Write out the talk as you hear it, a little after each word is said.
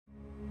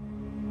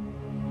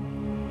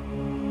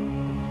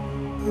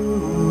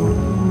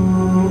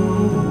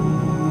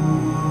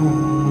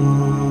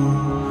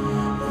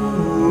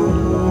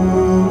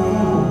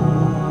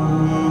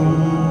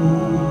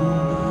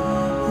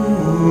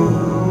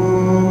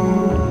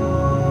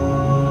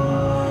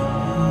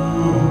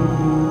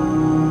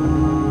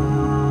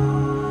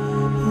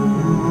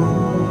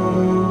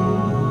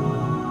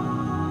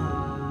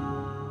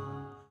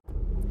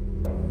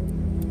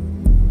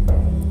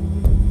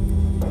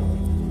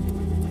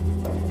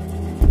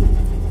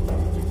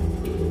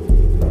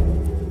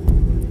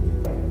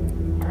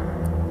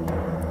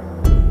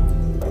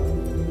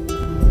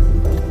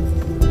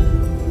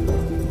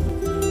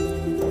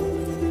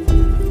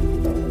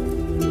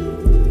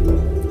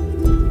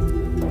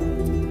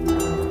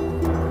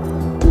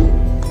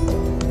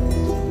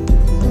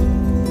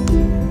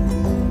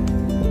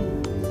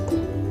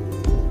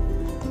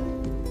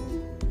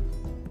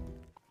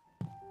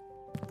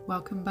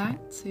welcome back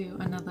to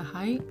another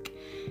hike.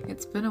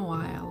 It's been a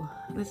while.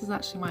 This is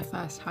actually my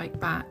first hike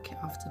back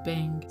after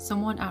being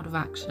somewhat out of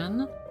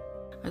action.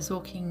 I was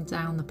walking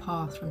down the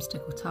path from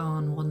Stickle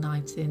Tarn one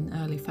night in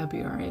early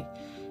February.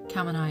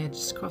 Cam and I had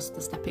just crossed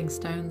the stepping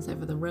stones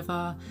over the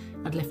river.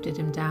 I'd lifted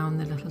him down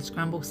the little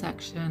scramble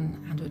section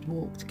and had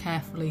walked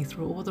carefully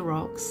through all the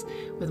rocks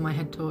with my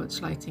head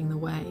torch lighting the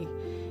way.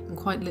 And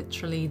quite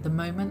literally, the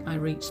moment I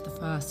reached the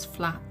first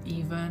flat,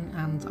 even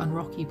and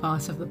unrocky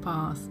part of the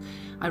path,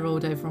 I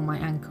rolled over on my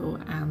ankle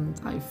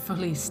and I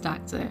fully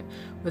stacked it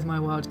with my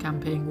wild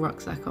camping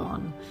rucksack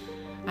on.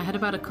 I had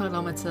about a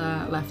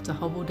kilometre left to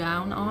hobble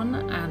down on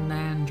and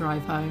then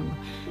drive home.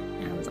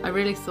 And I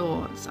really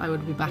thought I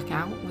would be back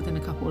out within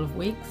a couple of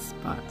weeks,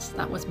 but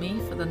that was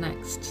me for the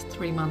next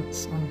 3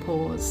 months on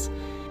pause.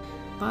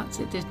 But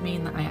it did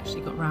mean that I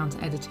actually got around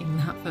to editing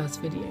that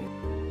first video.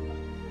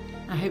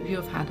 I hope you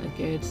have had a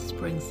good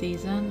spring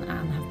season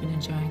and have been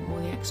enjoying all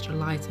the extra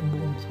light and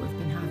warmth we've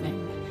been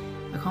having.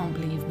 I can't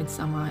believe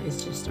midsummer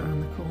is just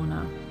around the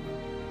corner.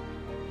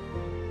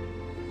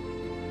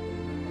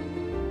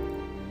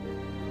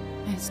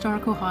 A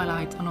historical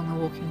highlight along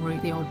the walking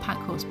route, the old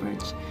packhorse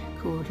bridge,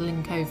 called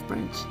Lingcove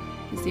Bridge,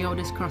 is the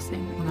oldest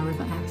crossing on the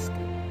River Esk.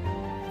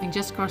 Having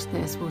just crossed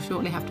this, we'll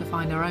shortly have to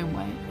find our own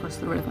way across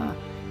the river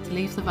to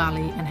leave the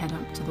valley and head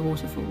up to the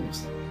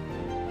waterfalls.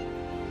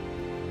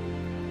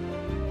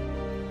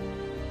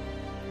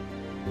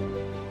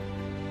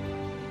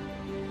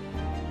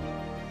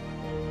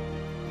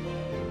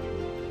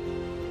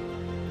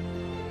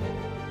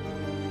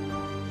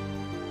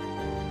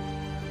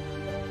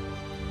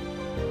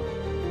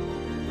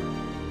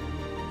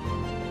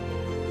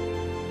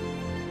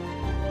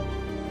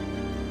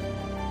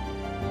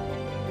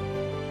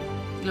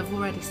 You'll have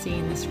already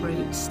seen this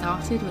route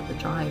started with the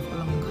drive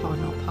along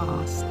Cardinal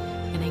Pass,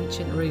 an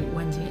ancient route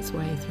wending its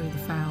way through the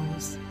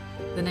fells.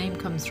 The name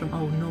comes from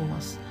Old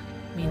Norse,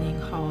 meaning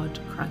hard,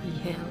 craggy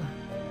hill.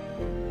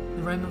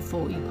 The Roman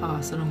fort you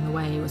pass along the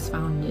way was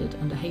founded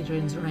under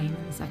Hadrian's reign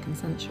in the 2nd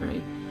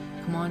century,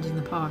 commanding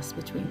the pass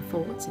between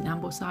forts in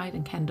Ambleside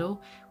and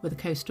Kendal with a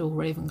coastal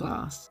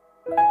Ravenglass.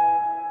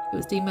 It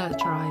was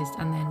demilitarised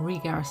and then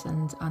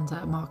re-garrisoned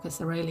under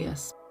Marcus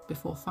Aurelius,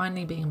 before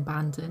finally being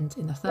abandoned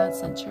in the 3rd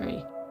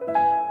century,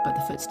 but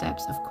the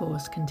footsteps of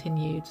course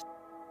continued.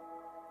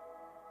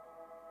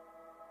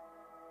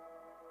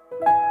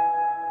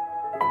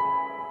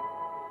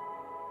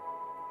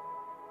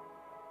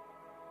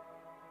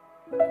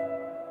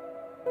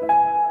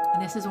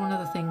 And this is one of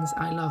the things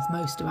I love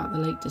most about the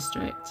Lake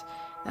District.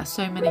 There are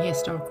so many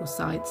historical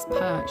sites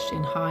perched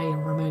in high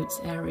and remote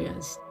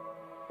areas.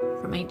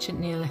 From ancient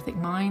Neolithic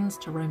mines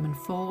to Roman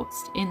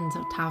forts to inns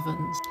or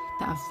taverns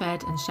that have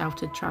fed and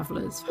sheltered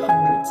travellers for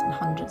hundreds and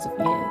hundreds of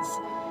years.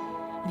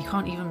 And you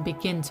can't even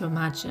begin to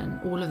imagine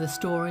all of the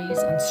stories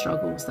and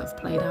struggles that have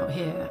played out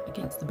here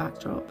against the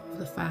backdrop of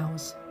the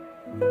fells.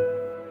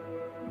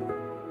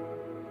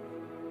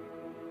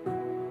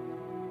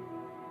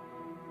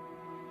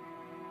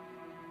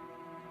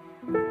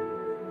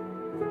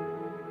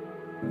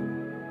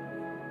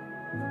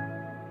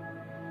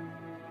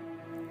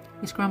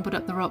 We scrambled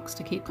up the rocks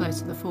to keep close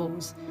to the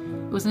falls.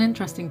 It was an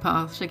interesting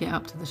path to get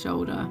up to the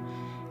shoulder,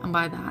 and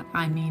by that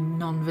I mean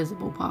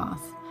non-visible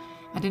path.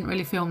 I didn't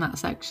really film that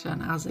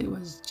section as it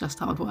was just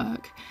hard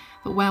work,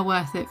 but well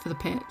worth it for the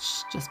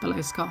pitch just below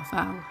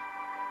Scafell.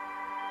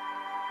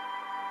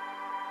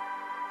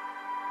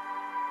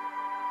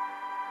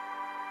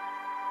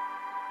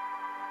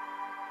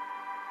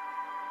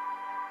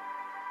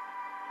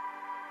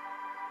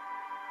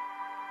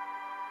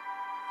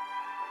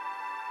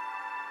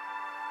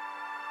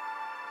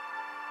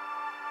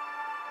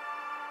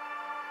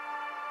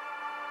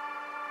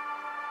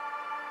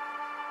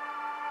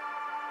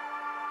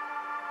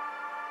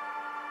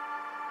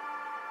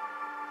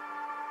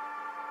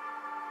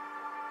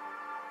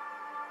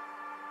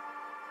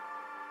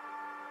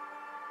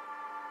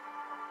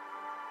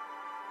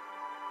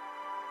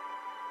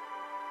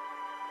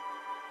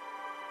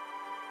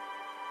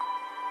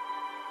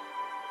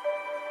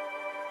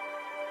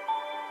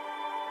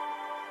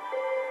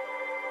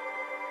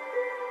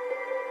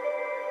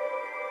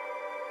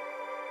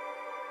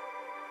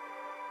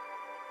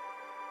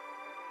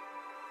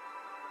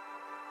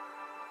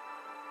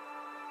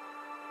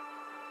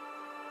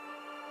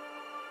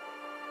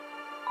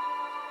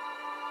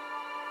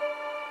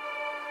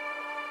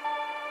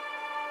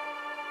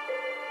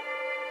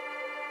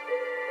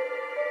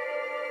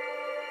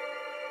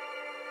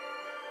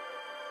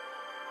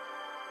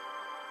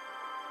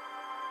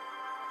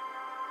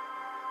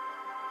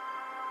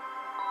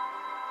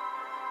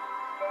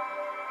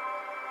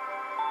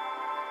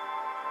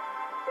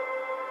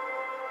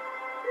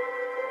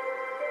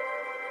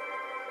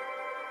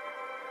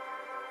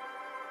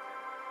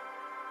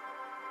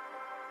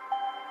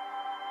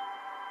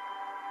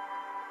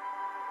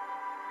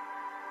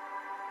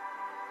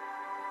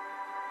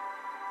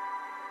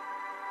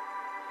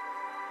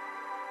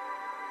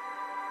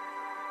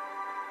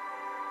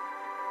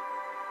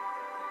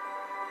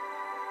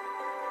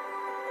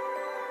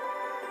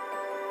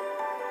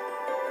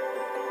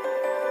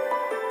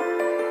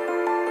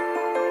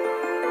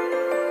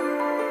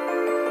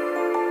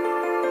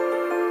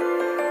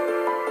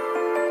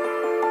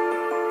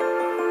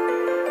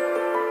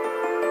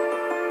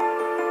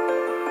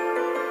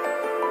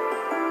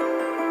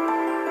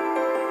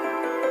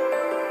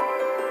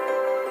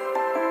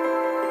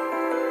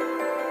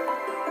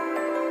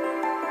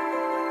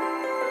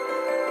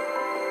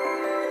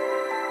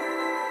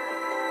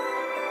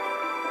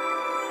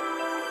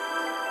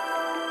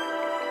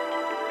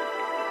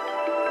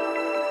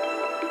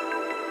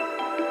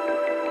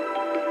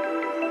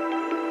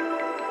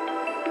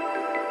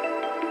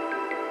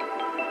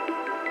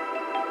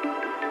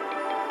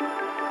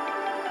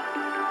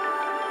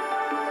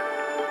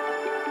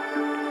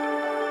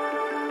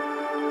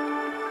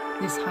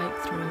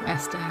 through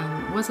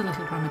Eskdale was a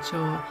little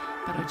premature,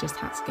 but I just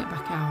had to get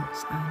back out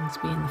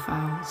and be in the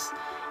falls.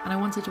 And I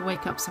wanted to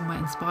wake up somewhere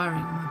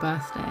inspiring on my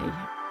birthday.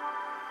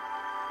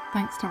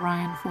 Thanks to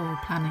Ryan for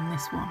planning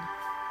this one.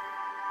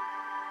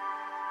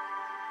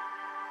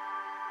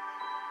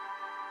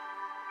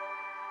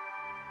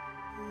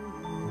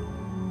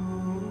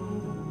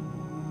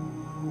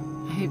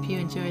 I hope you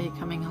enjoy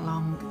coming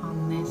along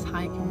on this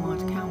hike and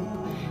water camp.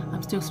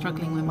 I'm still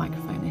struggling with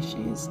microphone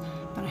issues,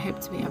 but I hope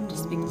to be able to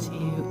speak to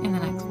you in the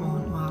next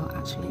one while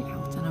actually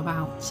out and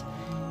about.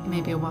 It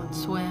may be a wild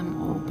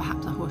swim or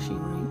perhaps a horseshoe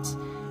route.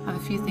 I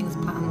have a few things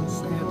planned,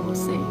 so we'll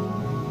see.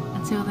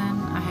 Until then,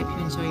 I hope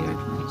you enjoy your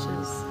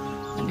adventures.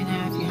 Let me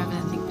know if you have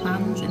anything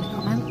planned in the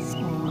comments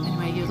or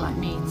anywhere you'd like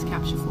me to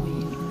capture for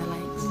you in the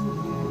lakes.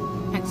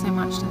 Thanks so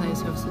much to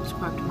those who have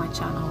subscribed to my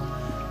channel.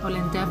 I'll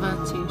endeavour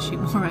to shoot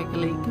more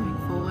regularly going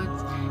forward,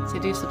 so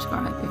do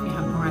subscribe if you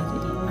haven't already,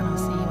 and I'll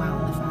see you